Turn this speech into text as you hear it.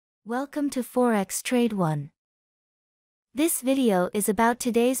Welcome to Forex Trade 1. This video is about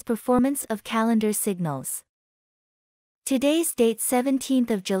today's performance of calendar signals. Today's date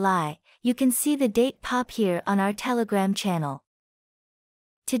 17th of July, you can see the date pop here on our Telegram channel.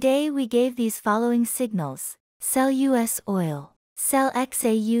 Today we gave these following signals: sell US oil, sell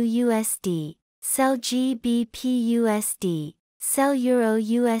XAUSD, sell GBPUSD, sell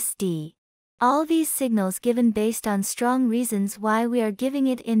EURUSD. All these signals given based on strong reasons why we are giving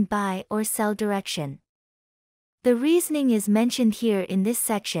it in buy or sell direction. The reasoning is mentioned here in this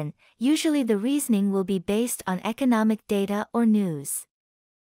section. Usually the reasoning will be based on economic data or news.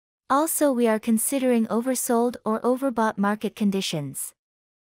 Also, we are considering oversold or overbought market conditions.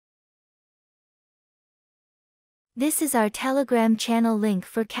 This is our Telegram channel link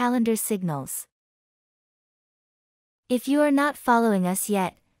for calendar signals. If you are not following us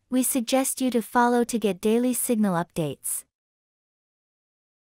yet, we suggest you to follow to get daily signal updates.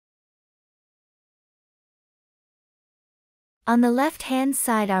 On the left-hand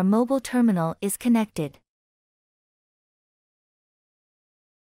side, our mobile terminal is connected.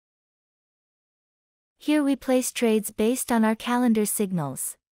 Here we place trades based on our calendar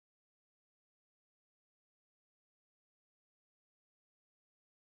signals.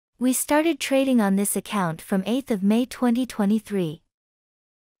 We started trading on this account from 8th of May 2023.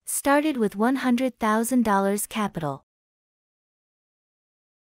 Started with $100,000 capital.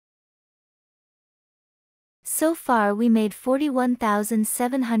 So far we made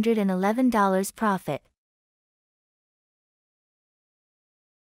 $41,711 profit.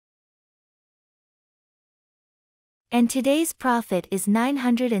 And today's profit is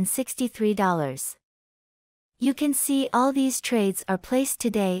 $963. You can see all these trades are placed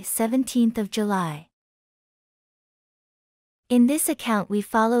today, 17th of July. In this account we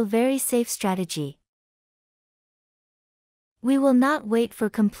follow very safe strategy. We will not wait for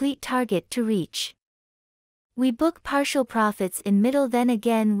complete target to reach. We book partial profits in middle, then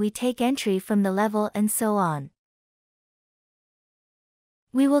again we take entry from the level, and so on.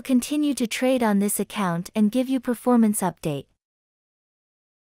 We will continue to trade on this account and give you performance update.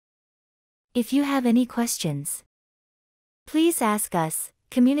 If you have any questions, please ask us.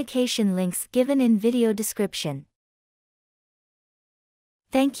 Communication links given in video description.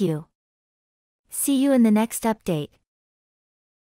 Thank you. See you in the next update.